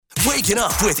Waking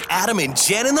up with Adam and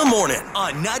Jen in the morning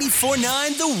on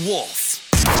 94.9 The Wolf.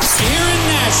 Here in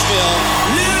Nashville.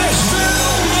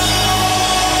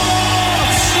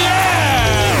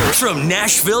 Yeah! From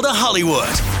Nashville to Hollywood,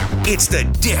 it's The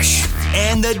Dish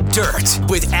and the Dirt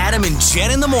with Adam and Jen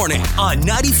in the morning on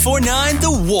 94.9 The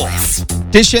Wolf.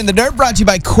 Dish and the Dirt brought to you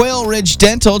by Quail Ridge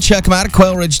Dental. Check them out at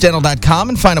quailridgedental.com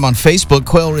and find them on Facebook,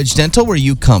 Quail Ridge Dental, where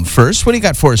you come first. What do you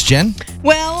got for us, Jen?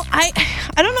 Well, I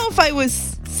don't know if I was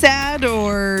sad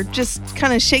or just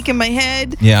kind of shaking my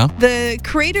head. Yeah. The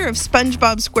creator of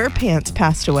SpongeBob SquarePants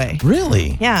passed away.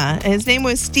 Really? Yeah. His name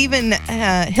was Steven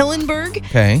Hillenburg.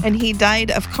 Okay. And he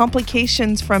died of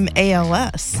complications from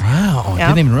ALS. Wow. Yeah. I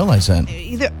didn't even realize that.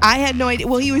 I had no idea.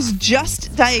 Well, he was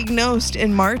just diagnosed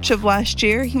in March of last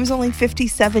year. He was only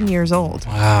 57 years old.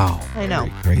 Wow. I know.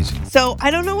 Very crazy. So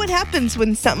I don't know what happens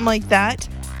when something like that.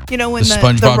 You know, when the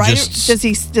SpongeBob writer,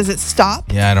 just... does it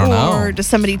stop? Yeah, I don't know. Or does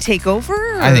somebody take over?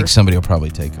 Or? I think somebody will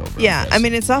probably take over. Yeah, I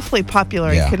mean, it's awfully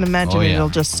popular. Yeah. I couldn't imagine it'll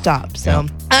just stop. So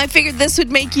I figured this would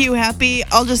make you happy.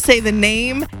 I'll just say the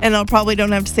name, and I'll probably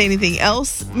don't have to say anything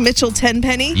else. Mitchell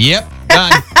Tenpenny. Yep,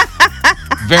 done.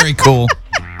 Very cool.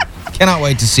 Cannot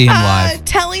wait to see him live.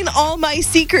 Telling All My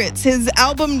Secrets. His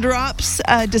album drops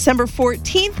December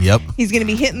 14th. Yep. He's going to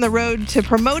be hitting the road to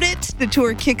promote it. The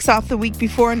tour kicks off the week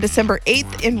before on December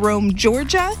 8th in Rome,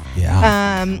 Georgia.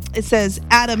 Yeah. It says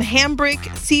Adam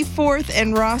Hambrick, Seaforth,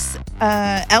 and Ross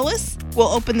Ellis will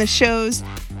open the shows.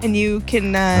 And you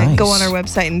can go on our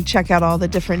website and check out all the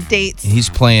different dates. He's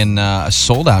playing a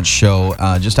sold-out show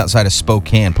just outside of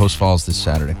Spokane, Post Falls, this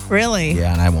Saturday. Really?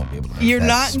 Yeah, and I won't be able to make You're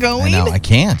that. not going? I know, I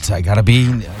can't. I got to be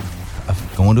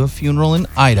going to a funeral in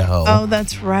Idaho. Oh,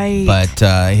 that's right. But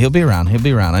he'll be around.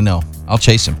 I know. I'll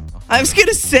chase him. I was going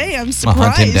to say, I'm hunt him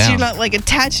surprised down. you're not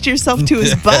attached yourself to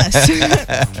his bus.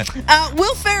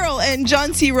 Will Ferrell and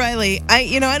John C. Reilly.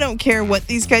 I don't care what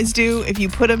these guys do. If you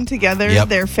put them together,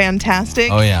 they're fantastic.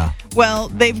 Oh, yeah. Well,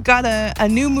 they've got a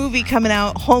new movie coming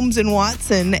out, Holmes and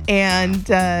Watson, and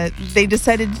they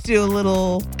decided to do a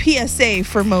little PSA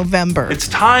for Movember. It's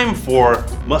time for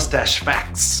Mustache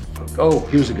Facts. Oh,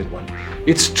 here's a good one.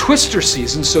 It's Twister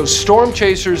season, so storm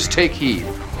chasers take heed.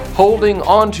 Holding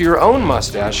onto your own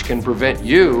mustache can prevent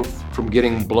you from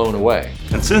getting blown away.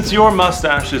 And since your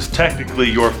mustache is technically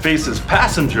your face's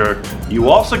passenger, you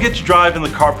also get to drive in the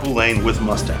carpool lane with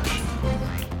mustache.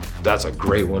 That's a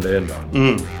great one to end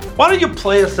on. Why don't you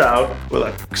play us out with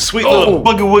a sweet little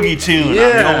boogie-woogie tune on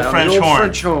the old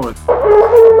French horn?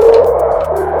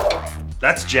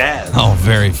 That's jazz. Oh,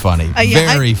 very funny.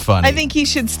 Very funny. I think he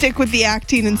should stick with the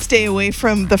acting and stay away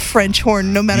from the French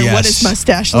horn, no matter what his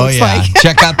mustache looks like.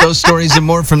 Check out those stories and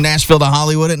more from Nashville to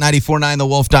Hollywood at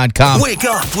 949thewolf.com. Wake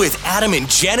up with Adam and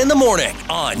Jen in the morning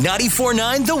on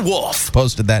 94.9 The Wolf.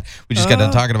 Posted that. We just got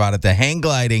done talking about it. The hang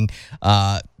gliding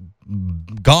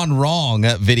gone wrong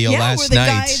video last night. Yeah,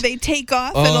 where the guy, they take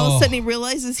off and all of a sudden he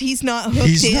realizes he's not hooked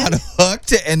He's not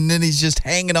hooked, and then he's just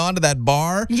hanging on to that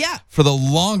bar for the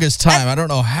longest time. I don't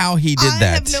know how he did that. I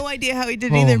have no idea how he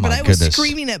did it either, but I was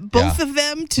screaming at both of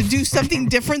them to do something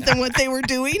different than what they were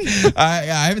doing.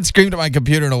 I haven't screamed at my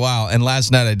computer in a while, and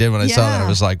last night I did when I saw that. I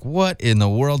was like, what in the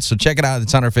world? So check it out.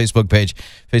 It's on our Facebook page,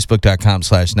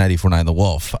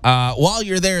 facebook.com/949thewolf. While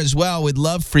you're there as well, we'd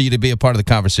love for you to be a part of the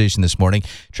conversation this morning.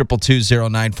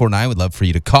 222-0949. We'd love for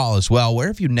you to call as well. Where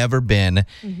have you never been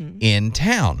in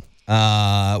town?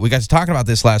 We got to talking about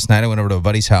this last night. I went over to a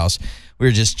buddy's house. We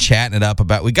were just chatting it up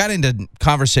about. We got into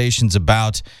conversations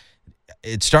about.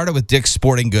 It started with Dick's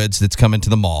Sporting Goods that's coming to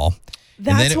the mall.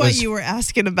 That's why you were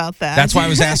asking about that. That's why I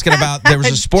was asking about. There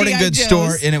was a sporting goods Joe's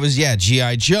store, and it was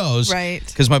G.I. Joe's. Right.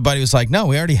 Because my buddy was like, "No,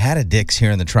 we already had a Dick's here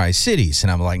in the Tri-Cities,"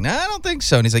 and I'm like, "No, I don't think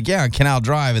so." And he's like, "Yeah, on Canal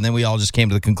Drive." And then we all just came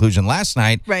to the conclusion last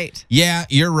night. Right. Yeah,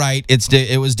 you're right.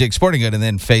 It was Dick's Sporting Goods, and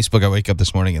then Facebook. I wake up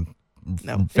this morning and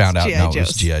found out it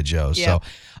was G.I. Joe's. Yeah.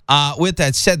 So, with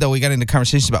that said, though, we got into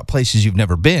conversations about places you've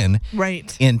never been.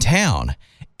 Right. In town.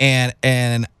 And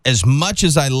as much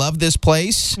as I love this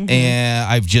place, and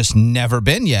I've just never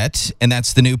been yet, and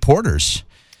that's the new Porter's.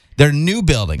 Their new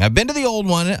building. I've been to the old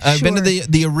one. I've been to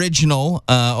the original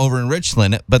over in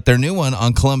Richland, but their new one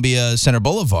on Columbia Center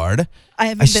Boulevard.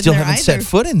 I still haven't set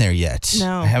foot in there yet.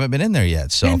 No. I haven't been in there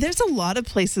yet. So and there's a lot of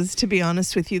places, to be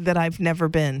honest with you, that I've never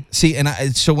been. See, and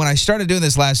so when I started doing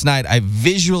this last night, I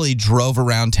visually drove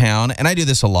around town, and I do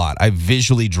this a lot. I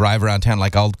visually drive around town.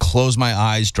 Like, I'll close my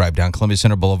eyes, drive down Columbia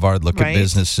Center Boulevard, look at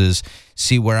businesses,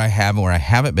 see where I have and where I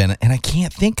haven't been, and I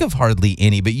can't think of hardly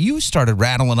any. But you started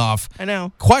rattling off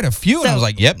quite a few, and I was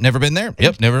like, yep, never been there.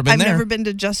 Yep, never been there. I've never been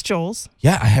to Just Joel's.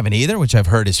 Yeah, I haven't either, which I've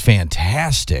heard is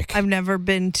fantastic. I've never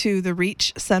been to the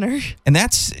Reach Center. And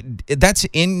that's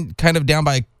in kind of down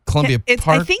by Columbia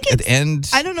Park. I think at the end.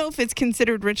 I don't know if it's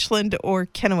considered Richland or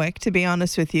Kennewick, to be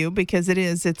honest with you, because it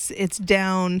is. It's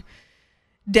down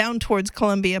towards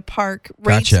Columbia Park.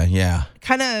 Right, Gotcha. Yeah.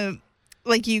 Kind of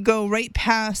like you go right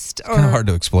past. Or Kind of hard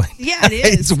to explain. Yeah, it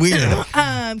is. It's weird.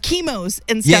 Chemos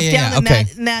and stuff down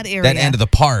in that area. That end of the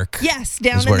park. Yes,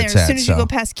 down is in where there. it's As at, soon as so. you go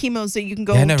past Chemos, you can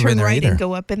go Yeah, I've never been turn there right either. and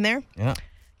go up in there. Yeah.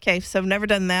 Okay, so I've never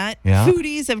done that. Yeah.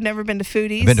 Foodies, I've never been to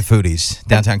Foodies. I've been to Foodies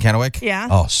downtown Kennewick. Yeah.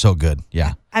 Oh, so good.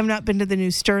 Yeah. I've not been to the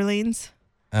new Sterling's.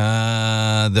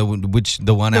 The one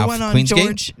The out one on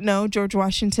Queensgate? George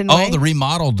Washington Way. Oh, the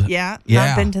remodeled. Yeah,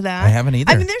 not been to that. I haven't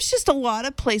either. I mean, there's just a lot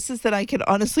of places that I could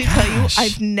honestly tell you Gosh.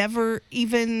 I've never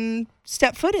even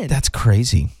stepped foot in. That's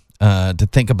crazy. To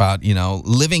think about,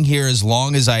 living here as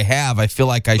long as I have, I feel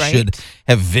like I should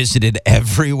have visited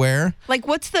everywhere. Like,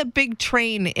 what's the big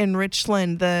train in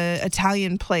Richland, the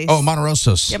Italian place? Oh,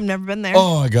 Monterossos. I've never been there.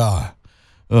 Oh, my God.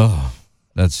 Oh,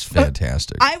 that's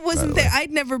fantastic. I wasn't there.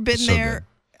 I'd never been So there. good.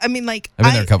 I mean, like, I've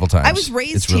been there a couple times. I was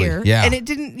raised It's really- here, yeah. and it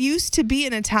didn't used to be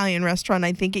an Italian restaurant.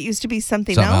 I think it used to be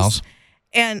something Something else. else.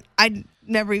 And I'd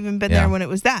never even been Yeah. there when it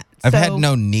was that. I've So- had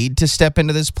no need to step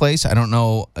into this place. I don't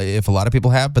know if a lot of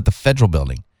people have, but the Federal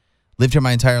Building. Lived here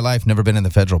my entire life, never been in the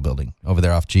Federal Building over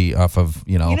there off of.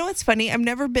 You know what's funny? I've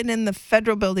never been in the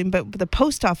Federal Building, but the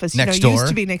post office, Next used door?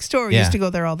 to be next door. Yeah. Used to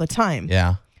go there all the time.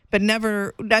 Yeah. But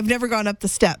I've never gone up the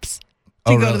steps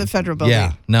to go really? to the Federal Building.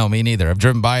 Yeah. No, me neither. I've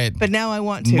driven by it. But now I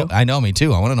want to. I know, me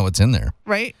too. I want to know what's in there.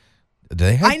 Right? Do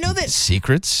they have I know that-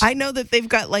 secrets? I know that they've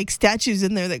got like statues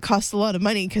in there that cost a lot of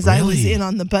money because I was Really? in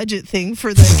on the budget thing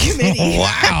for the committee.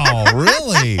 Wow,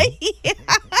 really? Yeah.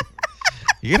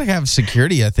 You gotta have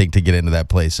security, I think, to get into that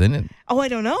place, isn't it? Oh, I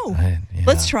don't know. Yeah.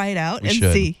 Let's try it out We and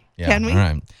should. see. Yeah, Can we? All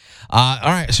right. All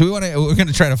right. So we're going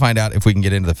to try to find out if we can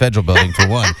get into the Federal Building for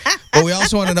one. But we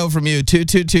also want to know from you,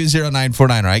 2220949,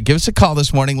 all right? Give us a call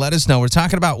this morning. Let us know. We're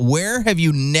talking about where have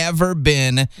you never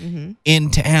been in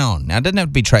town? Now, it doesn't have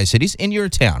to be Tri-Cities. In your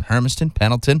town. Hermiston,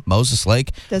 Pendleton, Moses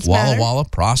Lake, Doesn't Walla matter. Walla,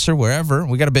 Prosser, wherever.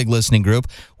 We got a big listening group.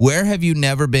 Where have you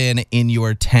never been in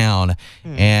your town?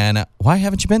 And why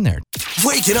haven't you been there?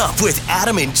 Waking up with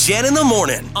Adam and Jen in the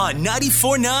morning on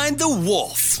 94.9 The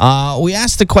Wolf. We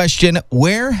asked the question,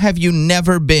 where have you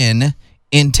never been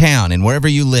in town? And wherever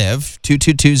you live,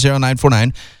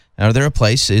 2220949,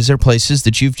 is there places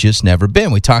that you've just never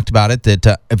been? We talked about it,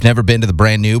 that I've never been to the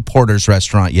brand new Porter's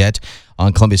restaurant yet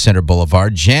on Columbia Center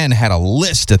Boulevard. Jen had a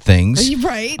list of things.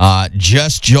 Right.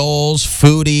 Just Joel's,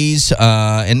 Foodies,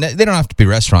 and they don't have to be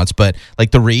restaurants, but like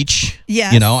the Reach.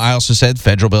 Yes. I also said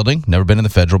Federal Building. Never been in the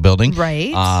Federal Building.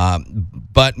 Right.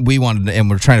 But we wanted, and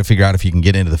we're trying to figure out if you can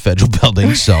get into the Federal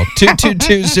Building. So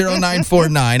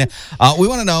 2220949. We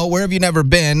want to know, where have you never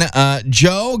been?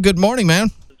 Joe, good morning, man.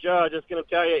 Joe, just going to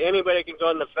tell you, anybody can go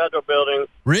in the Federal Building.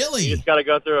 Really? You just got to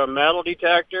go through a metal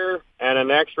detector and an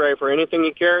X-ray for anything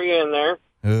you carry in there.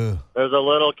 Ugh. There's a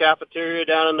little cafeteria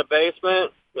down in the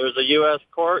basement. There's a U.S.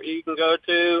 court you can go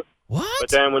to. What? But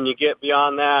then when you get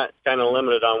beyond that, it's kind of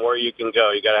limited on where you can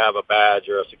go. You got to have a badge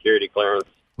or a security clearance.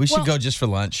 We should Well, go just for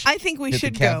lunch. I think we Hit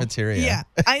should the go. cafeteria. Yeah,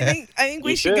 I think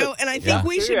we You should should. go, and I think Yeah.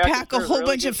 we should Yeah, I pack a think whole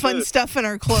really bunch of good fun food. stuff in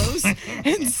our clothes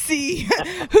and see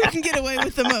who can get away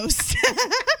with the most.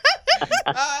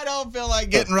 I don't feel like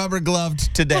getting rubber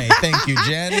gloved today. Thank you,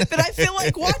 Jen. But I feel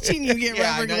like watching you get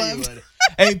Yeah, I rubber know you gloved. would.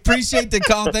 Hey, appreciate the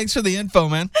call. Thanks for the info,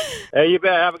 man. Hey, you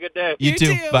bet. Have a good day. You You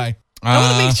too. too. Bye. I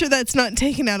want to make sure that's not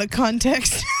taken out of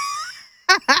context.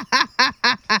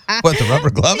 What, the rubber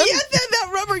gloving? Yeah,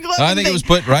 that rubber glove. I think it was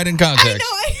put right in context. I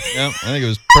know. Yep, I think it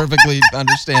was perfectly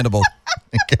understandable.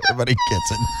 I think everybody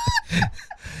gets it.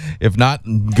 If not,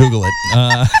 Google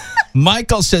it.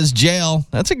 Michael says jail.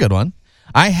 That's a good one.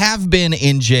 I have been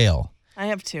in jail. I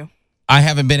have two. I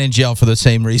haven't been in jail for the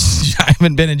same reason. I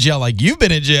haven't been in jail like you've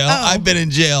been in jail. Oh. I've been in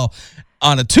jail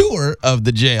on a tour of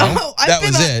the jail. Oh, that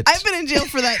was it. I've been in jail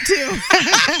for that too.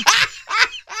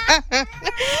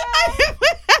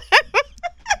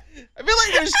 I feel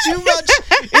like there's too much.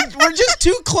 We're just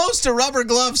too close to rubber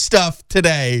glove stuff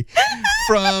today.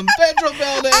 From Federal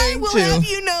Building I will to. have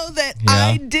you know that Yeah.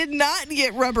 I did not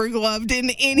get rubber gloved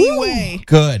in any way.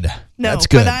 Good. No, That's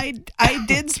good. but I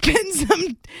did spend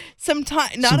some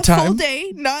time, not Some a full time?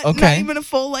 day, not Okay. even a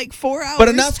full 4 hours. But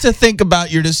enough to think about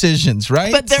your decisions,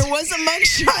 right? But there was a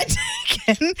mugshot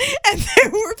taken, and there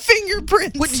were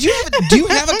fingerprints. What, do you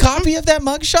have a copy of that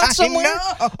mugshot somewhere?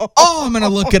 I know. Oh, I'm gonna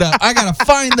look it up. I gotta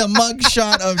find the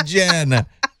mugshot of Jen.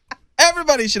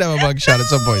 Everybody should have a mugshot at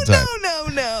some point in time.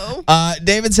 No.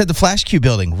 David said the Flash Q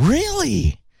building.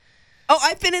 Really? Oh,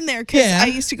 I've been in there because Yeah. I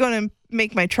used to go to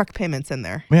make my truck payments in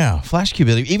there. Yeah, Flash Q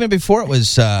building. Even before it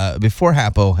was before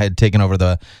Hapo had taken over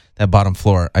that bottom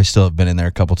floor, I still have been in there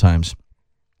a couple times.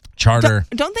 Charter.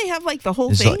 Don't they have like the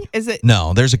whole thing? Is it?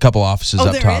 No, there's a couple offices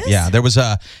up there top. is? Yeah, there was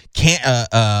I can't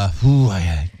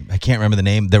remember the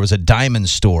name. There was a diamond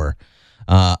store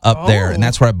up there, and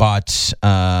that's where I bought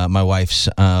my wife's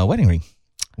wedding ring.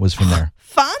 Was from there.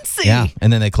 Fancy. Yeah,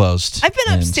 and then they closed. I've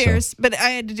been upstairs, but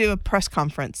I had to do a press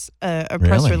conference, a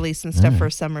press release and stuff for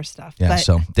summer stuff. Yeah,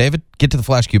 so David, get to the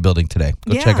Flash Q building today.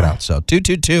 Go check it out. So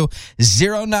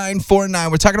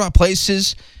 222-0949. We're talking about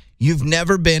places you've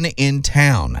never been in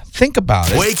town. Think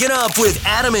about it. Waking up with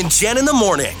Adam and Jen in the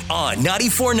morning on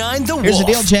 94.9 The Wolf. Here's the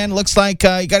deal, Jen. Looks like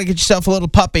you got to get yourself a little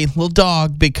puppy, little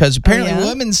dog, because apparently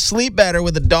women sleep better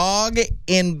with a dog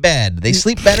in bed. They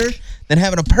sleep better than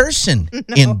having a person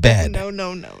in bed.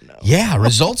 No. Yeah,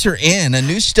 results are in. A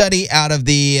new study out of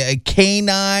the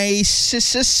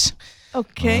Canisius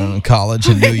College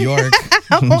in New York.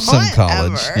 Some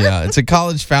college. Yeah, it's a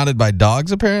college founded by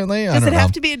dogs, apparently. Does it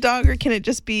have to be a dog, or can it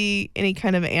just be any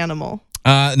kind of animal?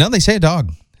 No, they say a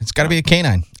dog. It's got to be a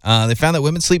canine. They found that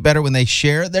women sleep better when they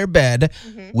share their bed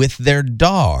with their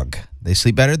dog. They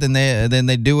sleep better than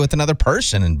they do with another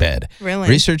person in bed. Really?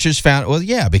 Researchers found,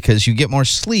 because you get more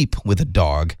sleep with a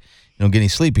dog. You don't get any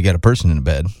sleep, you got a person in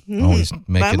bed. Always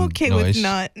making I'm okay noise. with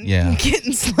not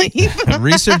getting sleep.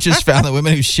 Researchers found that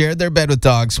women who shared their bed with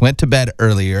dogs went to bed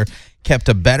earlier, kept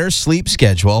a better sleep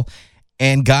schedule,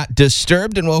 and got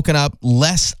disturbed and woken up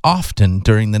less often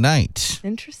during the night.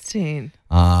 Interesting.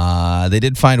 They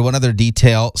did find one other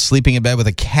detail. Sleeping in bed with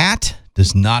a cat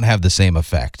does not have the same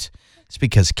effect. It's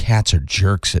because cats are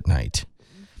jerks at night.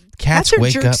 Cats are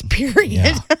wake jerks, up. period.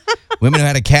 Yeah. Women who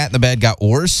had a cat in the bed got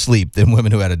worse sleep than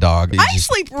women who had a dog. I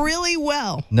sleep really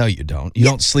well. No, you don't. You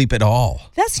don't sleep at all.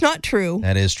 That's not true.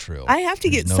 That is true. I have to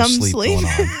There's get no some sleep. sleep.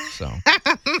 Going on, so.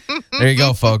 There you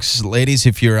go, folks. Ladies,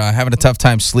 if you're having a tough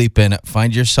time sleeping,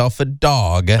 find yourself a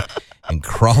dog and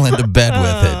crawl into bed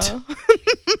with it.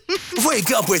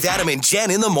 Wake up with Adam and Jen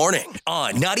in the morning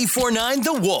on 94.9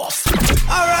 The Wolf.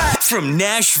 All right. From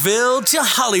Nashville to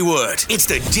Hollywood, it's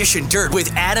the Dish and Dirt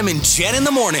with Adam and Jen in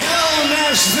the morning. Oh,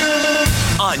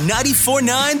 Nashville. On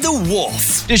 94.9 The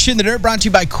Wolf. Dish in the Dirt brought to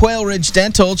you by Quail Ridge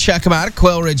Dental. Check them out at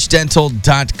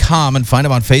quailridgedental.com and find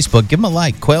them on Facebook. Give them a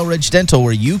like. Quail Ridge Dental,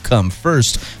 where you come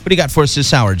first. What do you got for us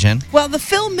this hour, Jen? Well, the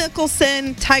Phil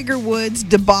Mickelson, Tiger Woods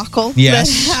debacle that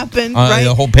happened, right?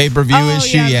 The whole pay-per-view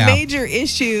issue, major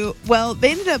issue. Well,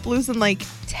 they ended up losing like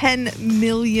 $10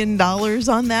 million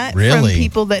on that Really? from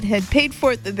people that had paid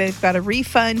for it, that they've got a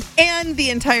refund. And the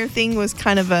entire thing was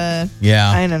kind of I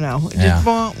don't know. Just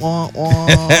wah, wah, wah.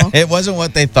 It wasn't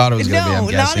what they thought it was going to be, I'm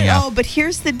guessing. No, not at all. But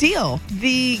here's the deal.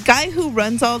 The guy who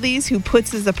runs all these, who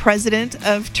puts as the president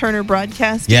of Turner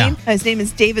Broadcasting, his name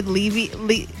is David Levy,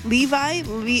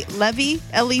 Levy,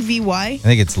 L-E-V-Y. I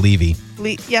think it's Levy.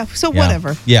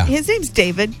 Whatever. Yeah. His name's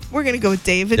David. We're going to go with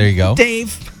David. There you go.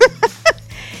 Dave.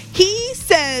 He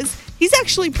says he's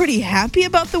actually pretty happy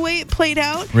about the way it played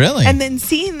out. Really? And then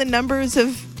seeing the numbers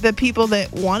of the people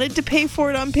that wanted to pay for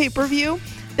it on pay-per-view,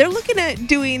 they're looking at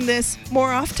doing this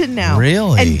more often now.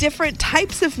 Really? And different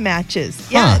types of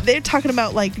matches. Yeah, they're talking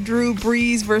about like Drew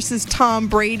Brees versus Tom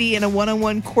Brady in a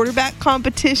one-on-one quarterback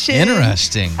competition.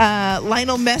 Interesting.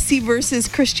 Lionel Messi versus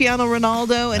Cristiano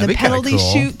Ronaldo in That'd a be kinda penalty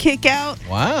cool. shoot kick out.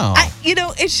 Wow.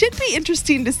 It should be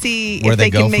interesting to see Where if they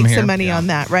they go can from make here. some money Yeah. on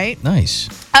that, right? Nice.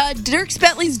 Dirk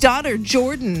Bentley's daughter,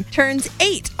 Jordan, turns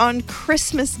 8 on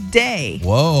Christmas Day.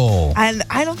 Whoa. And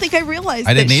I don't think I realized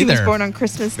I that didn't she was either. born on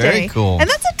Christmas Very Day. cool. And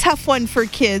that's a tough one for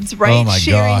kids, right? Oh, my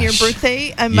Sharing your gosh.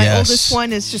 birthday. And my Yes. oldest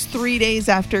one is just 3 days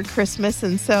after Christmas,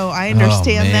 and so I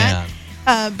understand that.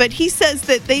 But he says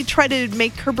that they try to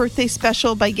make her birthday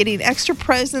special by getting extra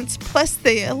presents, plus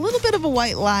a little bit of a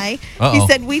white lie. Uh-oh. He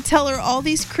said, we tell her all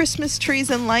these Christmas trees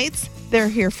and lights, they're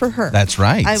here for her. That's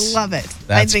right. I love it.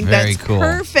 That's I think very that's cool.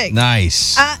 perfect.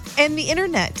 Nice. And the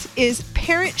internet is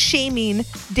parent shaming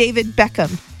David Beckham.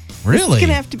 This Really? is going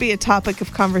to have to be a topic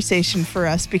of conversation for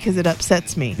us because it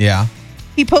upsets me. Yeah.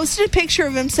 He posted a picture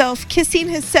of himself kissing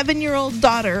his 7-year-old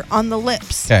daughter on the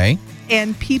lips. Okay.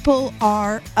 And people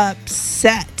are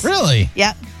upset. Really?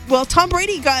 Yep. Well, Tom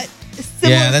Brady got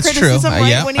similar that's criticism, true. right,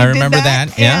 Yeah, when he I did remember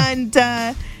that. Yeah. And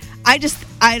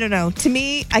I don't know. To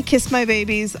me, I kiss my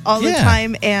babies all the Yeah.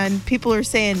 time, and people are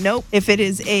saying, nope, if it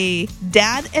is a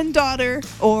dad and daughter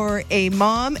or a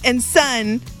mom and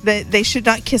son, that they should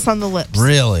not kiss on the lips.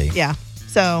 Really? Yeah.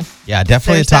 So, Yeah,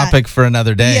 definitely there's a topic for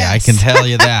another day. Yes. I can tell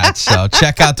you that. So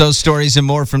check out those stories and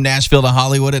more from Nashville to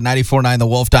Hollywood at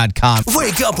 949thewolf.com.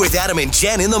 Wake up with Adam and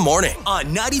Jen in the morning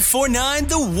on 94.9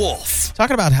 The Wolf.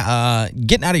 Talking about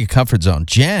getting out of your comfort zone.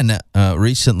 Jen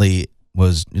recently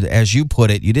was, as you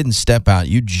put it, you didn't step out.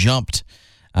 You jumped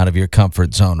out of your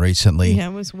comfort zone recently. Yeah,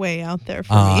 it was way out there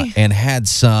for me. And had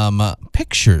some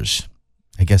pictures.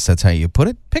 I guess that's how you put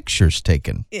it. Pictures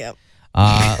taken. Yep.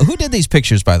 Who did these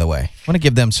pictures, by the way? I want to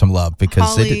give them some love because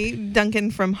Holly Duncan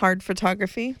from Hard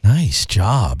Photography. Nice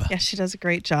job. Yeah, she does a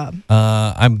great job.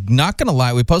 I'm not going to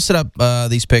lie. We posted up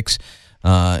these pics,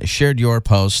 shared your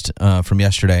post from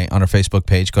yesterday on our Facebook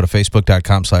page. Go to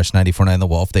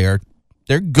facebook.com/949thewolf.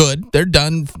 They're good. They're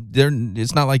done.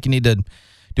 It's not like you need to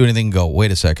do anything and go,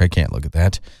 wait a sec, I can't look at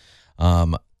that.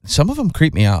 Some of them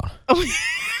creep me out.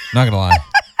 Not going to lie.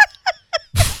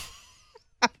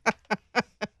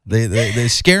 They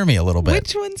scare me a little bit.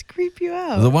 Which ones creep you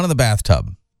out? The one in the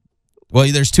bathtub. Well,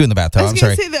 there's two in the bathtub. I was I'm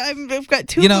sorry. Say that I've got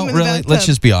two of them in the bathtub. Let's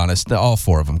just be honest. All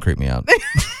four of them creep me out.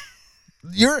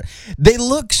 They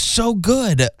look so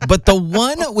good, but the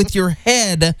one with your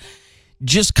head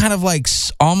just kind of like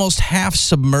almost half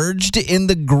submerged in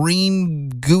the green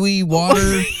gooey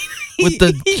water with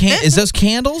the is those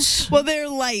candles? Well, they're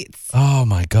lights. Oh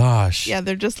my gosh. Yeah,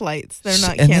 they're just lights. They're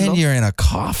not and candles. Then you're in a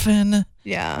coffin.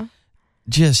 Yeah.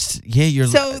 You're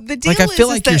so the deal like I feel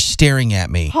like you're staring at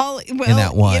me Holly, well, in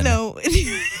that one. You know,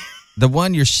 the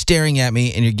one you're staring at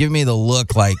me and you're giving me the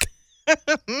look like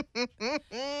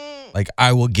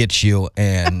I will get you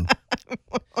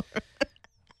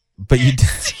but you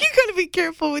gotta be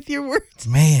careful with your words,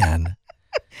 man.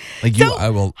 I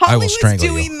will strangle you. Holly was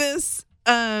doing this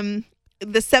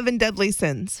the 7 Deadly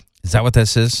Sins. Is that what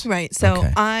this is? Right. So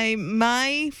okay.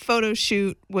 My photo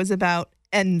shoot was about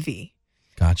envy.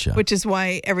 Gotcha. Which is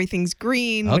why everything's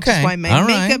green. Okay. Which is why my All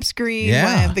makeup's green. Yeah.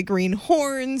 Why I have the green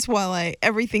horns.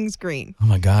 Everything's green. Oh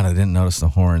my God! I didn't notice the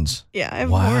horns. Yeah, I have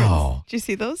wow. horns. Did you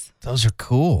see those? Those are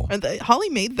cool. Holly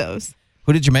made those.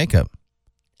 Who did you make up?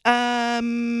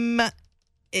 That's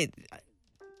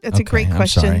a great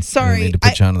question. I'm sorry. I didn't need to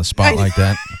put you on the spot like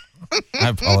that. I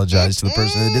apologize to the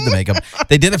person that did the makeup.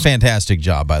 They did a fantastic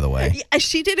job, by the way.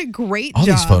 She did a great job. All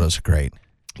these photos are great.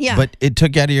 Yeah. But it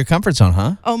took you out of your comfort zone,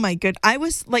 huh? Oh, my good. I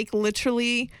was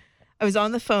literally, I was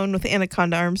on the phone with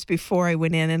Anaconda Arms before I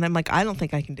went in, and I'm like, I don't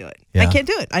think I can do it. Yeah. I can't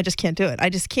do it. I just can't do it. I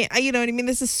just can't. You know what I mean?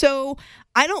 This is so,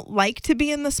 I don't like to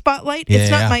be in the spotlight. It's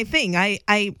not my thing.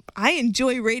 I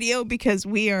enjoy radio because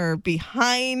we are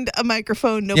behind a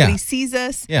microphone. Nobody sees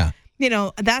us. Yeah. You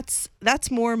know, that's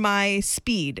more my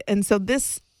speed. And so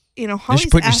this, Holly's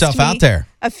put yourself asked me out there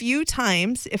a few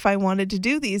times if I wanted to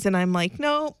do these, and I'm like,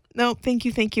 no, thank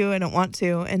you, I don't want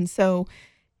to. And so,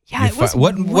 yeah, it was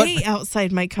way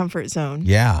outside my comfort zone.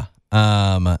 Yeah.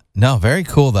 No, very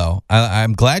cool though.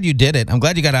 I'm glad you did it. I'm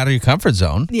glad you got out of your comfort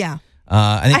zone. Yeah.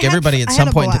 I think everybody at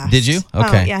some point did you?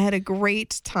 Okay. Yeah, I had a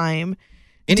great time.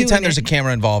 Anytime there's a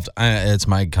camera involved, it's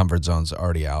my comfort zone's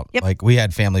already out. Yep. Like we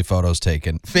had family photos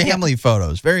taken. Family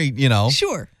photos. Very,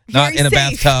 Sure. Not very in a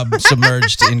safe. bathtub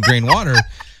submerged in green water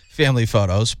family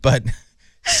photos, but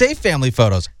safe family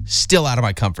photos, still out of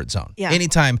my comfort zone. Yeah.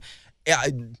 Anytime,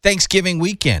 Thanksgiving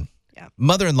weekend,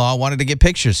 mother-in-law wanted to get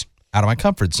pictures, out of my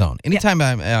comfort zone. Anytime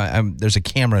there's a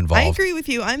camera involved. I agree with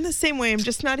you. I'm the same way. I'm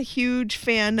just not a huge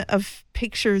fan of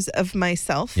pictures of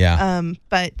myself. Yeah.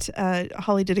 But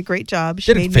Holly did a great job.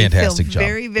 She Did a made fantastic me feel job.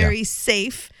 very, very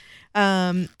safe.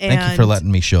 And Thank you for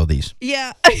letting me show these.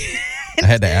 Yeah. I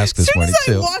had to ask this morning,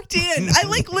 too. too. As I walked in, I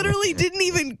literally didn't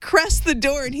even crest the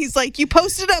door, and he's like, "You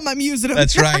posted them, I'm using them."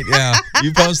 That's right, yeah.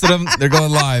 You posted them. They're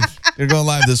going live. They're going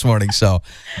live this morning. So,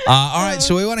 all right,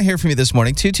 so we want to hear from you this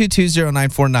morning,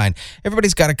 222-0949.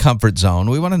 Everybody's got a comfort zone.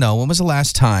 We want to know, when was the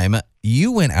last time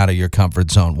you went out of your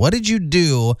comfort zone? What did you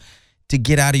do to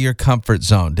get out of your comfort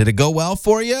zone? Did it go well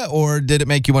for you, or did it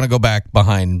make you want to go back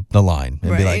behind the line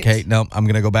and be like, hey, no, I'm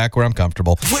going to go back where I'm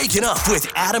comfortable? Waking up with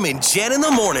Adam and Jen in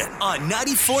the morning on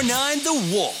 94.9 The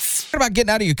Wolf. What about getting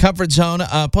out of your comfort zone?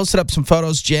 Posted up some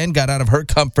photos. Jen got out of her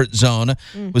comfort zone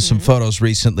with some photos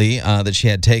recently that she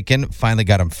had taken. Finally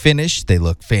got them finished. They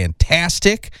look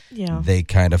fantastic. Yeah. They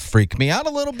kind of freak me out a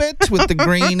little bit with the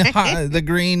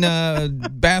green,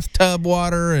 bathtub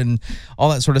water and all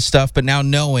that sort of stuff. But now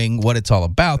knowing what it's all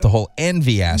about, the whole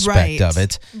envy aspect of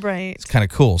it, it's kind of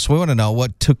cool. So we want to know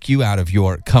what took you out of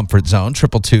your comfort zone.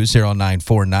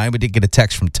 222-0949. We did get a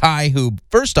text from Ty, who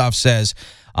first off says,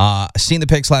 seen the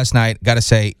pics last night. Got to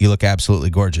say, you look absolutely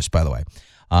gorgeous, by the way.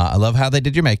 I love how they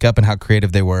did your makeup and how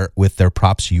creative they were with their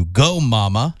props. You go,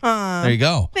 mama. There you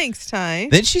go. Thanks, Ty.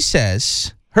 Then she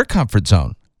says, her comfort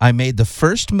zone. I made the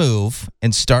first move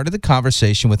and started the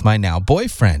conversation with my now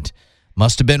boyfriend.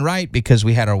 Must have been right because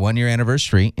we had our 1-year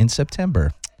anniversary in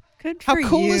September. Good for How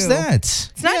cool you. is that?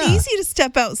 It's not easy to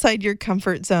step outside your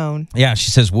comfort zone. Yeah, she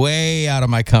says, way out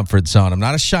of my comfort zone. I'm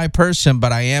not a shy person,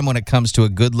 but I am when it comes to a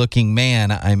good-looking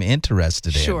man I'm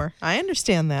interested in. Sure, I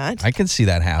understand that. I can see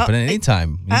that happen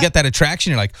anytime. You get that attraction,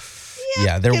 you're like,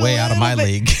 yeah, they're way out of my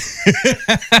league.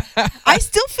 I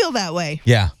still feel that way.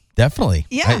 Yeah, definitely.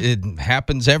 Yeah. It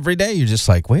happens every day. You're just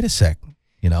like, wait a sec.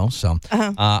 So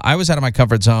I was out of my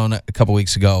comfort zone a couple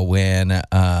weeks ago when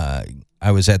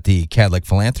I was at the Cadillac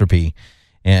Philanthropy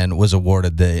and was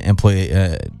awarded the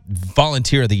Employee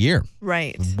Volunteer of the Year.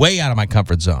 Right. Way out of my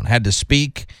comfort zone. Had to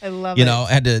speak. I love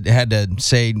it. Had to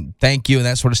say thank you and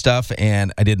that sort of stuff,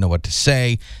 and I didn't know what to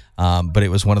say. But it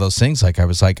was one of those things. Like I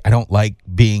was like, I don't like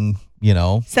being,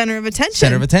 center of attention.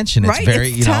 Center of attention. It's right. very,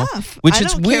 it's tough. which I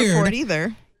is don't weird. care for it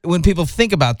either. When people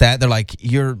think about that, they're like, but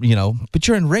you're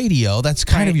in radio. That's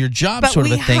kind of your job, but sort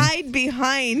of a thing. We hide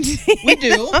behind. We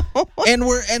do,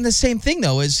 and the same thing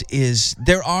though is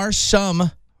there are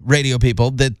some radio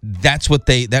people that's what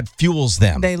that fuels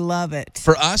them. They love it.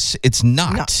 For us, it's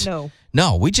not.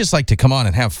 No, we just like to come on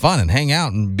and have fun and hang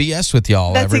out and BS with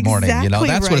y'all every morning. Exactly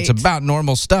That's what it's right. about.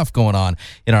 Normal stuff going on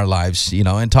in our lives,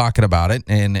 and talking about it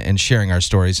and sharing our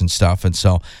stories and stuff. And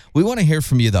so we want to hear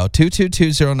from you, though.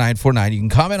 2220949. You can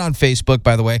comment on Facebook,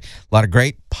 by the way. A lot of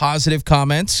great positive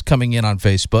comments coming in on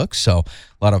Facebook. So a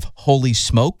lot of holy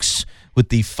smokes with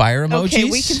the fire emojis. Okay,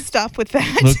 we can stop with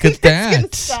that. Look at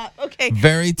that. Stop. Okay.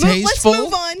 Very tasteful. Let's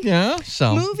move on. Yeah.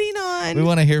 So moving on. We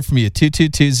want to hear from you.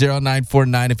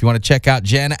 2220949. If you want to check out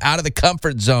Jen out of the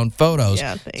comfort zone photos.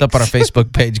 Yeah, it's up on our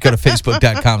Facebook page. Go to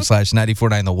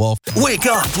facebook.com/949 The Wolf. Wake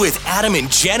up with Adam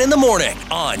and Jen in the morning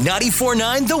on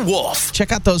 94.9 The Wolf.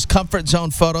 Check out those comfort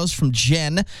zone photos from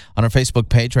Jen on our Facebook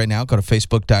page right now. Go to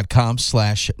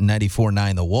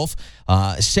facebook.com/949 The Wolf.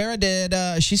 Sarah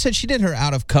she said she did her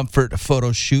out of comfort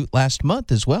photo shoot last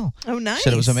month as well. Oh, nice.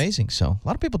 Said it was amazing. So a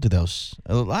lot of people do those.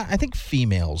 I think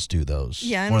females do those.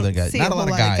 Yeah, I more don't than guys. see Not a lot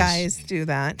whole of lot guys. do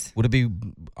that. Would it be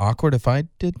awkward if I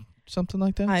did something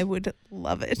like that? I would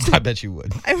love it. I bet you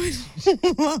would. I would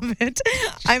love it.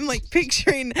 I'm like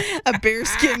picturing a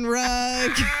bearskin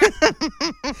rug.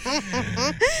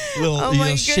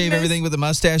 You'll shave everything with a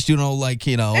mustache. Ew, no.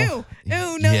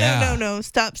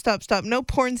 Stop. No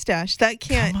porn stash. That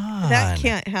can't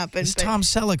happen. It's Tom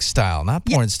Selleck style, not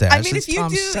porn stash. I mean, it's if you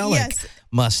Tom do, Selleck yes.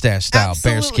 mustache style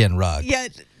bearskin rug. Yeah.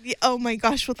 Oh my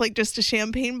gosh, with like just a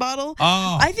champagne bottle.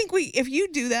 Oh. I think if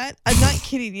you do that, I'm not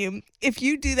kidding you. If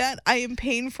you do that, I am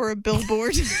paying for a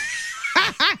billboard.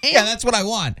 Yeah, that's what I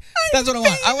want. That's what I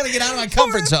want. I want to get out of my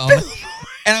comfort zone.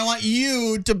 And I want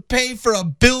you to pay for a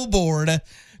billboard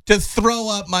to throw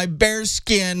up my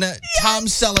bearskin Tom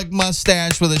Selleck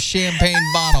mustache with a champagne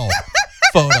bottle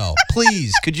photo.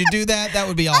 Please, could you do that? That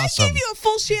would be awesome. I gave you a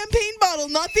full champagne bottle,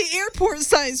 not the airport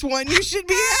size one. You should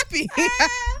be happy.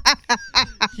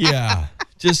 Yeah.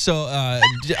 Just so, I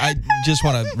just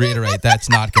want to reiterate, that's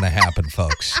not going to happen,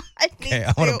 folks. Okay,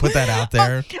 I want to put that out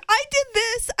there. I did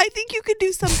this. I think you could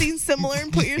do something similar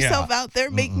and put yourself out there,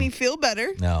 make me feel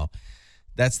better. No.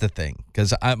 That's the thing,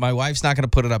 because my wife's not going to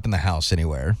put it up in the house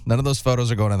anywhere. None of those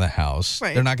photos are going in the house.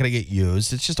 Right. They're not going to get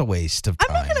used. It's just a waste of time.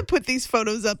 I'm not going to put these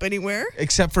photos up anywhere.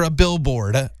 Except for a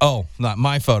billboard. Oh, not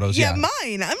my photos. Yeah,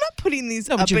 mine. I'm not putting these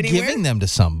no, up but you're anywhere. giving them to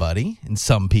somebody and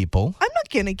some people. I'm not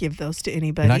going to give those to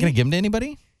anybody. You're not going to give them to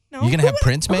anybody? No. You're going to have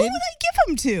prints made? Who would I give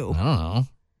them to? I don't know.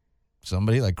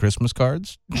 Somebody like Christmas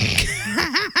cards?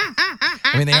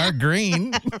 I mean, they are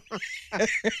green.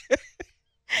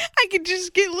 I could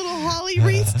just get little holly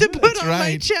wreaths to put on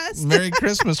my chest. Merry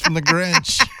Christmas from the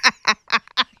Grinch.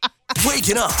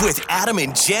 Waking up with Adam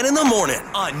and Jen in the morning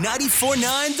on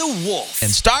 94.9 The Wolf.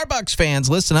 And Starbucks fans,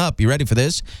 listen up. You ready for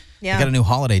this? Yeah. They got a new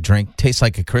holiday drink. Tastes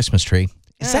like a Christmas tree.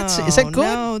 Is that good?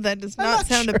 No, that does not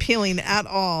sound appealing at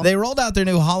all. They rolled out their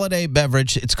new holiday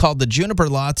beverage. It's called the Juniper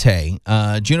Latte.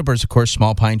 Junipers, of course,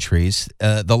 small pine trees.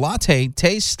 The latte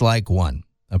tastes like one,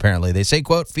 apparently. They say,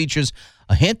 quote, features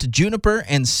a hint of juniper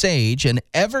and sage, an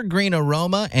evergreen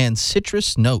aroma, and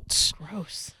citrus notes.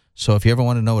 Gross. So if you ever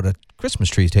want to know what a Christmas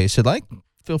tree tasted like,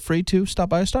 feel free to stop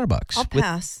by a Starbucks. I'll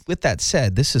pass. With that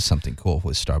said, this is something cool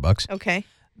with Starbucks. Okay.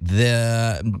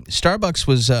 The Starbucks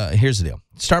was, here's the deal.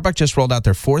 Starbucks just rolled out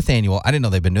their 4th annual, I didn't know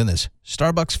they've been doing this,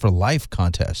 Starbucks for Life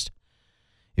contest.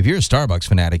 If you're a Starbucks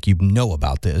fanatic, you know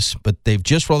about this, but they've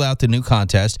just rolled out the new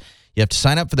contest. You have to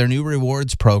sign up for their new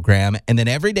rewards program, and then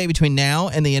every day between now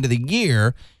and the end of the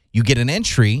year, you get an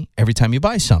entry every time you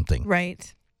buy something.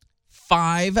 Right.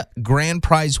 5 grand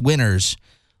prize winners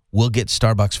will get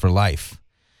Starbucks for Life.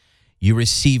 You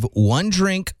receive 1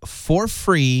 drink for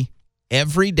free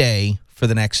every day for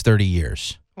the next 30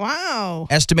 years. Wow.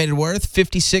 Estimated worth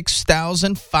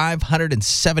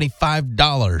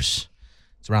 $56,575.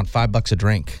 It's around $5 a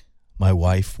drink. My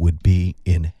wife would be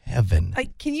in heaven.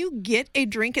 Can you get a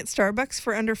drink at Starbucks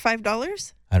for under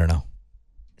 $5? I don't know.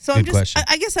 So Good question.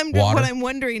 I guess Water? what I'm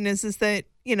wondering is that,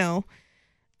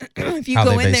 if you How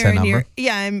go they in base there that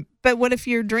and number? but what if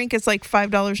your drink is like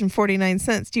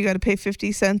 $5.49? Do you got to pay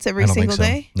 50 cents every I don't single think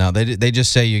so. day? No, they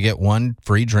just say you get one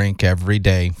free drink every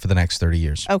day for the next 30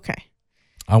 years. Okay.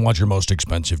 I want your most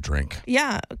expensive drink.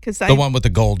 Yeah, because The one with the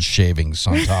gold shavings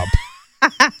on top.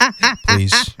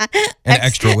 Please. And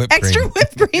extra whipped cream. Extra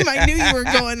whipped cream. I knew you were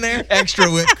going there. Extra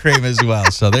whipped cream as well.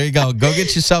 So there you go. Go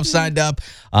get yourself signed up.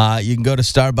 You can go to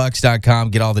Starbucks.com,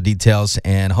 get all the details,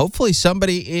 and hopefully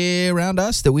somebody around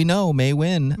us that we know may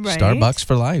win Right. Starbucks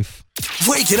for life.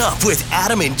 Waking up with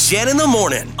Adam and Jen in the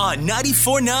morning on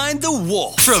 94.9 The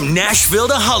Wolf. From Nashville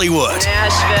to Hollywood.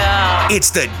 Nashville. It's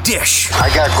The Dish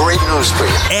I got great news for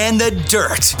you. and The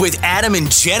Dirt with Adam and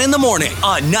Jen in the morning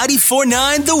on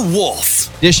 94.9 The Wolf.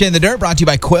 Dish in the Dirt brought to you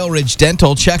by Quail Ridge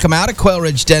Dental. Check them out at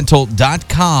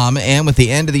quailridgedental.com. And with the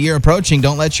end of the year approaching,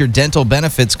 don't let your dental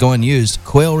benefits go unused.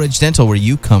 Quail Ridge Dental, where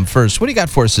you come first. What do you got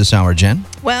for us this hour, Jen?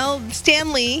 Well,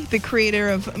 Stan Lee, the creator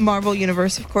of Marvel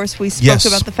Universe, of course, we spoke Yes.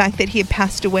 about the fact that he had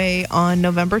passed away on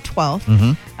November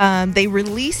 12th. They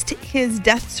released his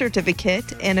death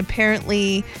certificate, and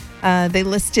apparently they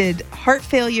listed heart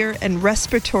failure and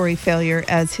respiratory failure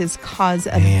as his cause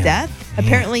of death.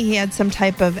 Apparently he had some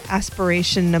type of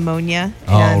aspiration pneumonia.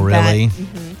 Oh, and really?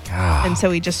 And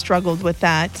so he just struggled with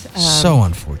that. So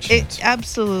unfortunate. It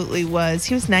absolutely was.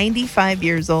 He was 95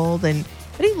 years old, but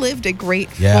he lived a great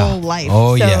Yeah. full life.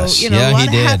 Oh, so, yes. a Yeah, lot he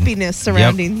of did. happiness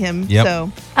surrounding him. Yep.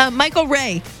 So, Michael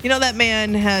Ray, that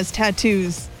man has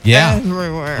tattoos Yeah.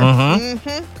 everywhere.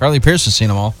 Carly Pierce has seen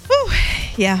them all. Whew.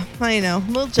 Yeah, I know. I'm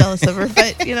a little jealous of her,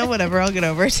 but whatever. I'll get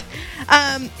over it.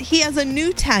 He has a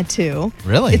new tattoo.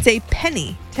 Really? It's a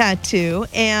penny tattoo,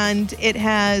 and it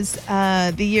has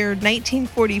the year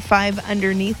 1945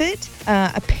 underneath it.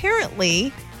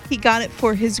 Apparently, he got it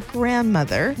for his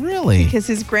grandmother. Really? Because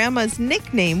his grandma's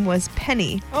nickname was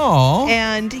Penny. Oh.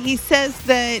 And he says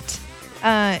that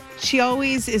she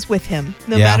always is with him,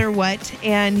 no Yeah. matter what.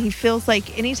 And he feels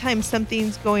like anytime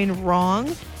something's going wrong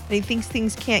and he thinks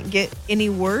things can't get any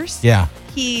worse, Yeah.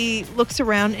 he looks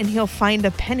around and he'll find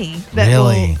a penny that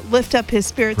Really? will lift up his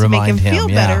spirits Remind and make him him,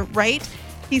 feel yeah. better, right?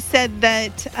 He said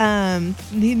that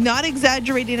he's not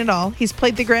exaggerating at all. He's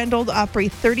played the Grand Ole Opry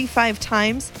 35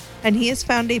 times, and he has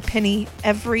found a penny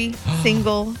every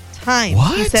single time. He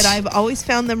What? said, I've always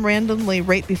found them randomly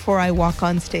right before I walk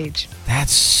on stage.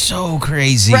 That's so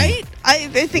crazy. Right? I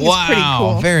think it's pretty Wow,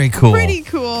 cool. very cool. Pretty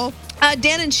cool.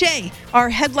 Dan and Shay are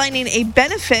headlining a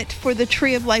benefit for the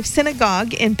Tree of Life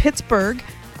Synagogue in Pittsburgh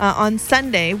on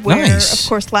Sunday, where, Nice. of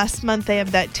course, last month they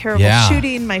have that terrible Yeah.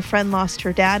 shooting. My friend lost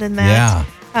her dad in that.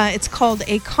 Yeah. It's called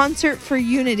A Concert for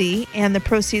Unity, and the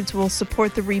proceeds will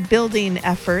support the rebuilding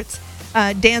efforts.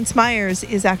 Dan Smyers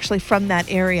is actually from that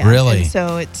area. Really? And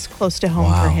so it's close to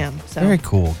home for him. So. Very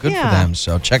cool. Good Yeah. for them.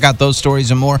 So check out those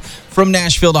stories and more from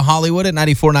Nashville to Hollywood at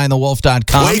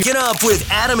 949thewolf.com. Waking up with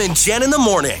Adam and Jen in the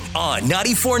morning on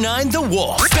 94.9 The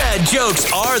Wolf. Bad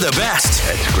jokes are the best.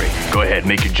 That's great. Go ahead,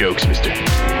 make your jokes, Mr.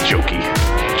 Jokey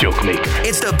Joke Maker.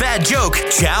 It's the Bad Joke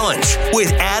Challenge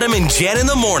with Adam and Jen in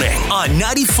the morning on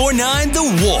 94.9 The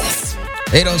Wolf.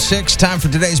 8:06, time for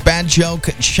today's Bad Joke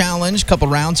Challenge. Couple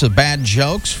rounds of bad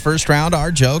jokes. First round, our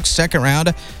jokes. Second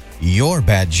round, your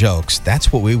bad jokes.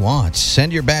 That's what we want.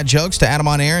 Send your bad jokes to Adam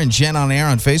on Air and Jen on Air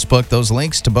on Facebook. Those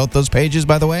links to both those pages,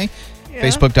 by the way,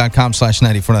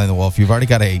 Facebook.com/949 The Wolf. You've already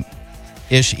got a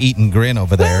ish eat and grin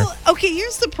over there. Well, okay,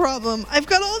 here's the problem. I've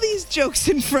got all these jokes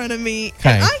in front of me, Okay.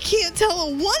 and I can't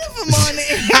tell one of them on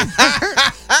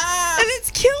air. And it's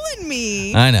killing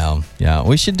me. I know. Yeah,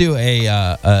 we should do a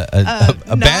bad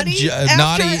naughty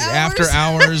naughty after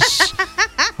hours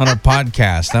on our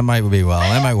podcast. That might be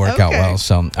that might work out Okay. well.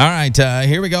 So, all right,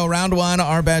 here we go. Round one,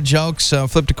 our bad jokes.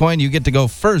 Flip a coin. You get to go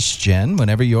first, Jen.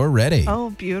 Whenever you're ready.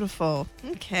 Oh, beautiful.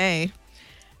 Okay.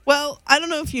 Well, I don't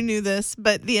know if you knew this,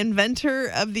 but the inventor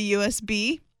of the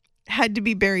USB had to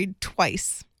be buried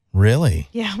twice. Really?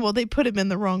 Yeah, well, they put him in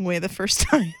the wrong way the first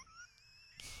time.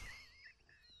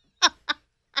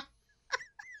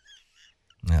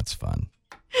 That's fun.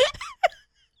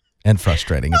 And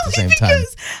frustrating at the same time.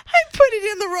 Because I put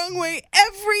it in the wrong way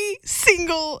every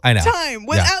single I know. time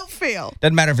without fail.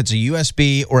 Doesn't matter if it's a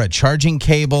USB or a charging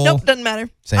cable. Nope, doesn't matter.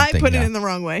 Same I thing, put yeah. it in the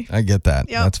wrong way. I get that.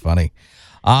 Yep. That's funny.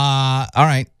 All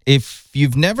right. If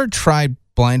you've never tried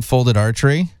blindfolded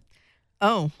archery,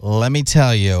 Oh. let me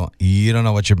tell you, you don't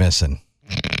know what you're missing.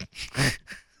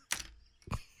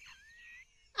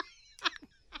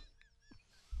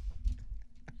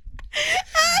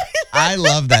 I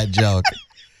love that joke.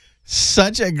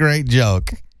 Such a great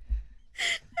joke.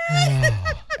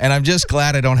 And I'm just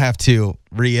glad I don't have to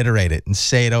reiterate it and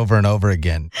say it over and over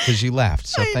again because you laughed.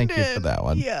 So thank you for that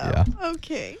one. Yeah.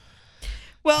 Okay.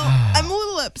 Well, I'm a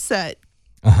little upset.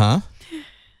 Uh-huh.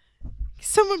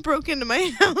 Someone broke into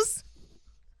my house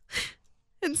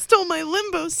and stole my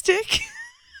limbo stick.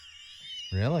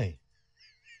 Really?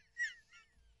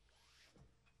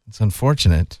 It's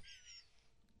unfortunate.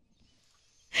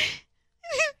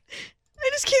 I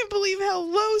just can't believe how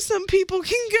low some people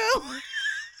can go.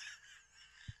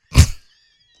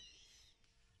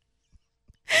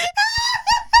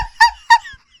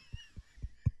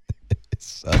 It's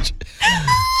such.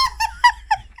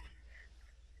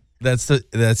 That's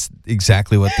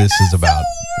exactly what this is about.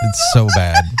 It's so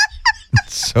bad.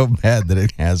 It's so bad that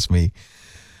it has me.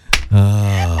 Okay,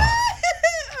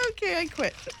 I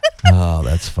quit. Oh,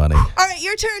 that's funny. All right,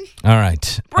 your turn. All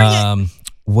right. Bring it.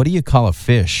 What do you call a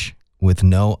fish with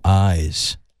no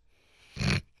eyes?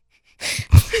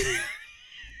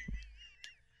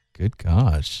 Good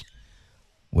gosh.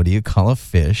 What do you call a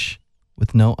fish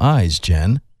with no eyes,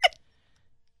 Jen?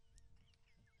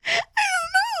 I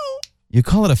don't know. You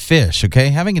call it a fish, okay?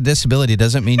 Having a disability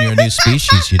doesn't mean you're a new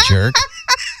species, you jerk.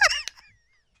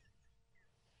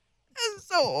 That's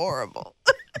so horrible.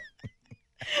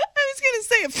 I was going to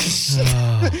say a fish.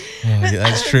 Yeah,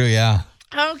 that's true, yeah.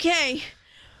 Okay.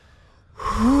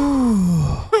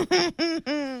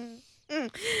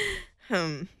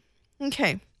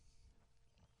 Okay.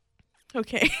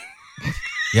 Okay.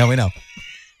 Yeah, we know.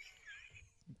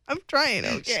 I'm trying,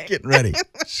 okay. Just getting ready.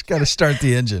 Just got to start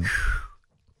the engine.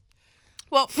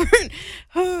 Well,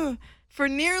 for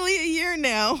nearly a year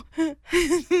now,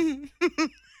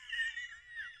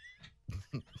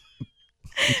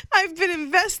 I've been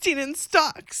investing in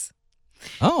stocks.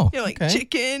 Oh, Like okay.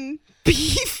 chicken,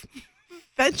 beef,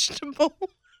 vegetable.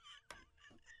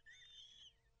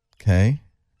 Okay.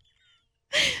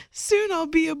 Soon I'll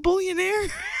be a billionaire.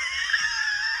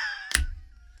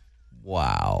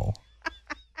 Wow.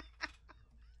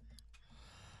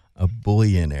 A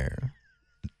billionaire.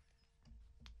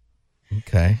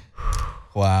 Okay.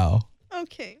 Wow.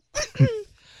 Okay.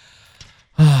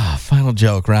 Final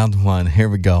joke, round one. Here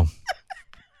we go.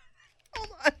 Hold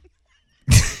on.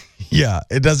 Yeah,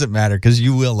 it doesn't matter because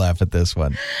you will laugh at this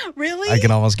one. Really? I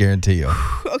can almost guarantee you.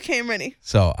 Okay, I'm ready.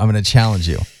 So I'm going to challenge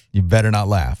you. You better not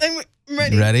laugh. I'm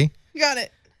ready. You ready? Got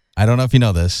it. I don't know if you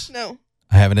know this. No.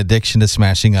 I have an addiction to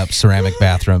smashing up ceramic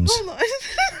bathrooms. Hold on.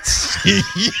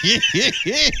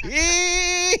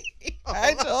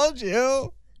 I told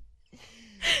you.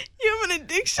 You have an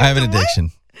addiction. I have an to what?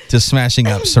 addiction to smashing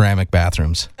up ceramic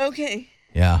bathrooms. Okay.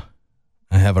 Yeah.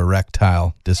 I have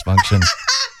erectile dysfunction.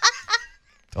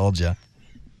 Told you.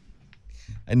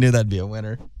 I knew that'd be a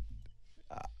winner.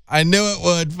 I knew it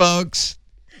would, folks.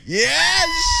 Yes!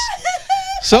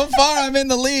 So far, I'm in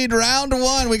the lead. Round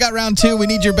one. We got round two. We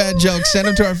need your bad jokes. Send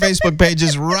them to our Facebook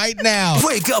pages right now.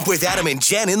 Wake up with Adam and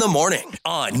Jen in the morning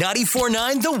on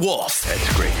 94.9 The Wolf.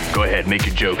 That's great. Go ahead, make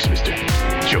your jokes, Mr.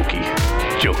 Jokey.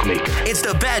 Joke maker. It's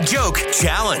the Bad Joke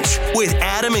Challenge with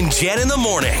Adam and Jen in the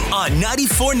morning on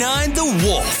 94.9 The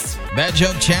Wolf. Bad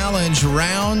joke challenge,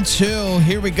 round two.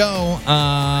 Here we go. All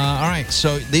right,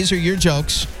 so these are your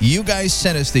jokes. You guys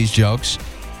sent us these jokes.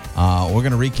 We're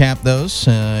going to recap those.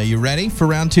 You ready for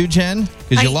round two, Jen?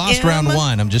 Because you lost round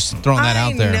one. I'm just throwing that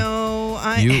out there. I know.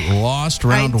 You lost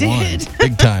round one.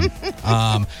 Big time.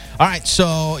 All right,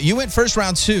 so you went first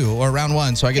round two, or round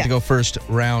one, so I get to go first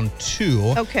round two.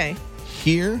 Okay.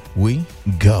 Here we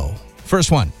go.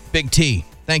 First one, Big T.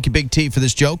 Thank you, Big T, for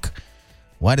this joke.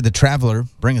 Why did the traveler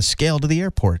bring a scale to the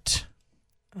airport?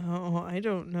 Oh, I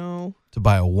don't know. To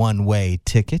buy a one-way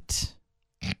ticket.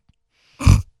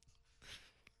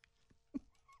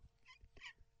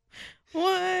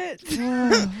 What?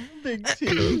 Big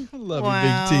T. I love Wow.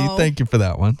 you, Big T. Thank you for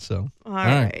that one. So, All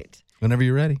right. Whenever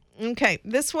you're ready. Okay.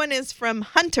 This one is from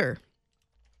Hunter.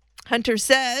 Hunter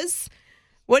says,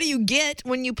 what do you get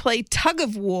when you play tug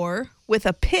of war with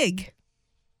a pig?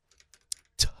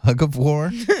 Tug of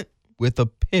war with a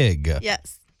pig.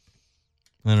 Yes.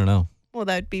 I don't know. Well,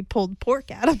 that would be pulled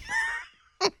pork, Adam.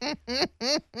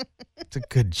 It's a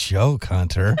good joke,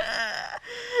 Hunter.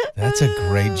 That's a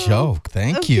great joke.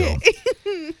 Thank you.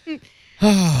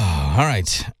 All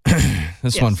right.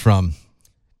 This one from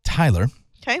Tyler.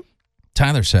 Okay.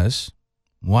 Tyler says,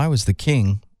 why was the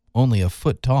king only a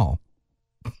foot tall?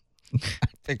 I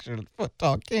pictured a foot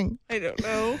tall king. I don't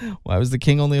know. Why was the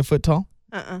king only a foot tall?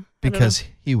 Because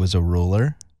he was a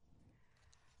ruler.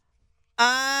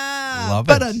 Love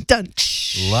it.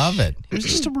 Love it. He was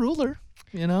just a ruler,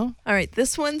 you know? All right.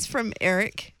 This one's from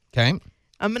Eric. Okay.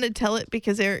 I'm going to tell it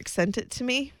because Eric sent it to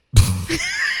me.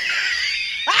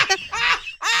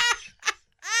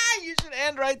 You should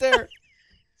end right there.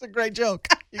 It's a great joke.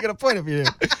 You get a point if you do.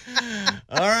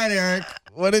 All right, Eric.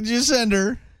 What did you send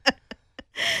her?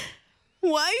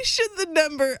 Why should the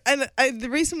number, and the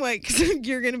reason why, because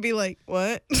you're going to be like,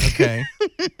 what? Okay.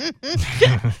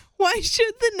 Why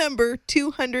should the number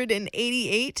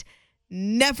 288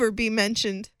 never be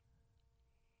mentioned?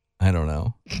 I don't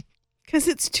know. Because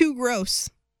it's too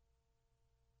gross.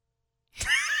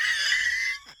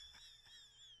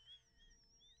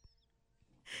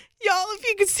 Y'all, if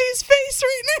you could see his face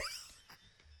right now.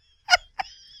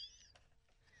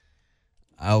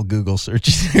 I'll Google search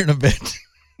it here in a bit.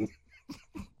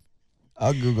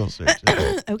 I'll Google search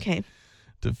it Okay.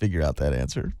 to figure out that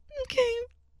answer. Okay.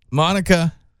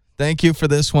 Monica, thank you for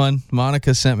this one.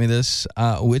 Monica sent me this.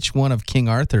 Which one of King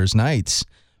Arthur's knights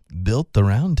built the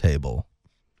round table?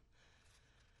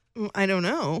 I don't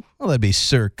know. Well, that'd be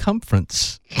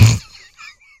Circumference.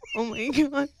 Oh my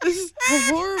God. This is a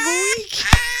horrible week.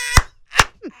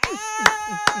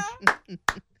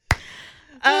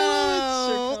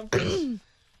 Oh.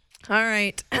 All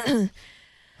right.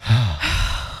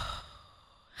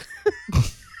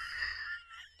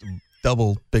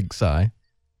 Double big sigh.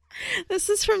 This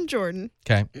is from Jordan.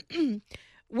 Okay.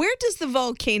 Where does the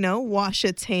volcano wash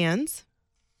its hands?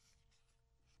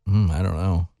 I don't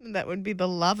know. That would be the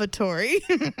lavatory.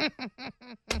 The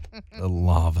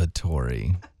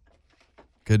lavatory.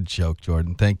 Good joke,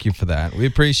 Jordan. Thank you for that. We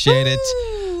appreciate it.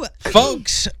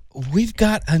 Folks, we've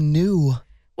got a new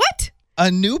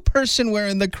person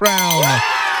wearing the crown.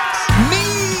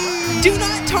 Me! Do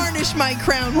not tarnish my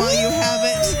crown while you have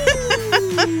it.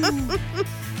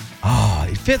 Oh,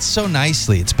 it fits so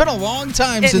nicely. It's been a long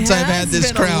time since I've had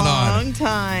this crown on. A long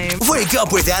time. Wake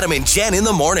up with Adam and Jen in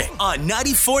the morning on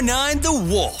 94.9 The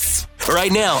Wolf.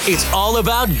 Right now, it's all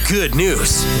about good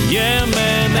news. Yeah,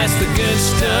 man, that's the good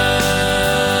stuff.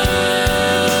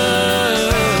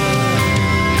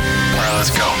 All right, let's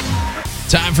go.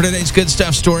 Time for today's good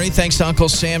stuff story. Thanks to Uncle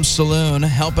Sam's Saloon,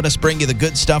 helping us bring you the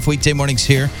good stuff weekday mornings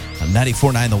here on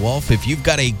 94.9 The Wolf. If you've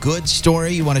got a good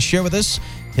story you want to share with us,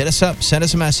 hit us up. Send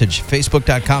us a message.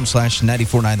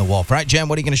 Facebook.com/949 The Wolf. All right, Jen,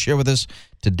 what are you going to share with us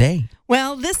today?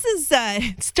 Well, this is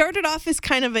started off as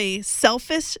kind of a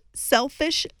selfish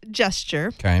gesture.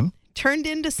 Okay. Turned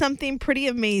into something pretty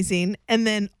amazing, and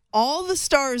then all the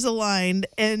stars aligned,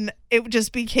 and it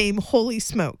just became holy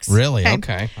smokes. Really?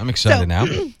 Okay. I'm excited now.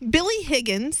 Billy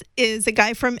Higgins is a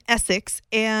guy from Essex,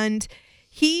 and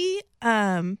he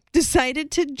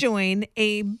decided to join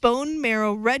a bone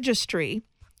marrow registry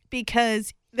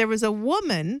because there was a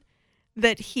woman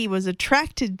that he was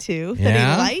attracted to, that he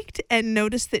liked, and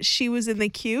noticed that she was in the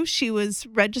queue. She was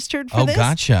registered for this. Oh,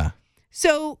 gotcha.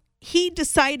 So he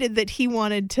decided that he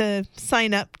wanted to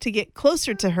sign up to get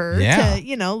closer to her,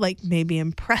 to, like maybe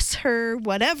impress her,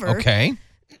 whatever. Okay.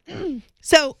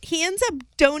 So he ends up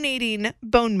donating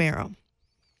bone marrow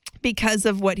because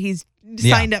of what he's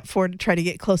signed up for to try to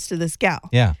get close to this gal.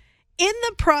 Yeah. In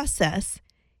the process,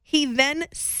 he then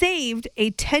saved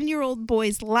a 10-year-old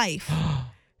boy's life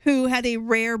who had a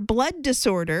rare blood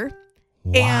disorder.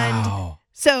 Wow. And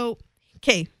so,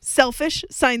 selfish,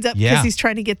 signs up because he's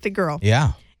trying to get the girl.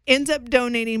 Yeah. Ends up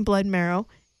donating blood marrow,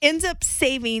 ends up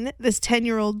saving this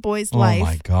 10-year-old boy's life. Oh,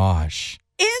 my gosh.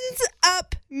 Ends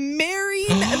up marrying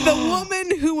the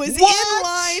woman who was in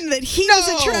line that he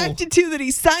was attracted to, that he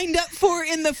signed up for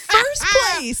in the first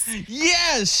place.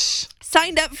 Yes.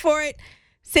 Signed up for it,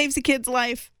 saves the kid's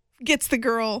life, gets the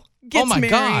girl, gets married.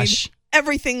 Gosh.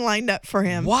 Everything lined up for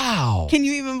him. Wow. Can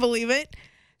you even believe it?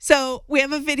 So we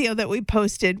have a video that we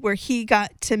posted where he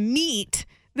got to meet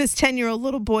this 10-year-old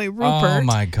little boy, Rupert. Oh,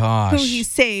 my gosh. Who he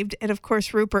saved. And, of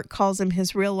course, Rupert calls him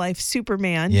his real-life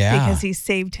Superman because he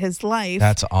saved his life.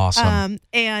 That's awesome.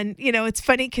 And, it's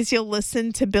funny because you'll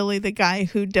listen to Billy, the guy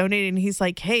who donated, and he's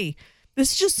like, hey,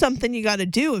 this is just something you got to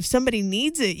do. If somebody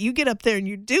needs it, you get up there and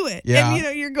you do it. Yeah.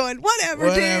 And, you're going,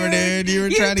 whatever, dude. You were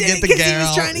trying to get the girl. He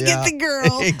was trying to get the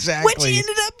girl. Exactly. Which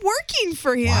ended up working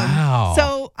for him. Wow.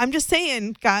 So I'm just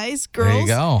saying, guys, girls,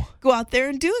 there you go out there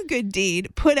and do a good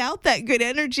deed. Put out that good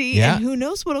energy, and who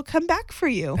knows what'll come back for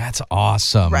you. That's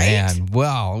awesome, right? Man.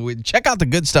 Well, check out the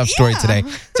good stuff story today.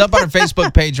 It's up on our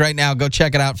Facebook page right now. Go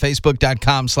check it out.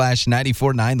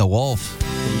 Facebook.com/949 The Wolf.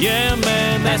 Yeah,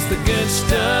 man, that's the good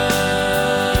stuff.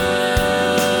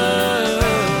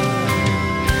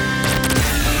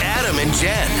 Adam and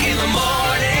Jen in the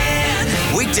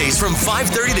morning. Weekdays from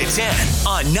 5:30 to 10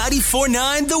 on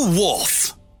 94.9 The Wolf.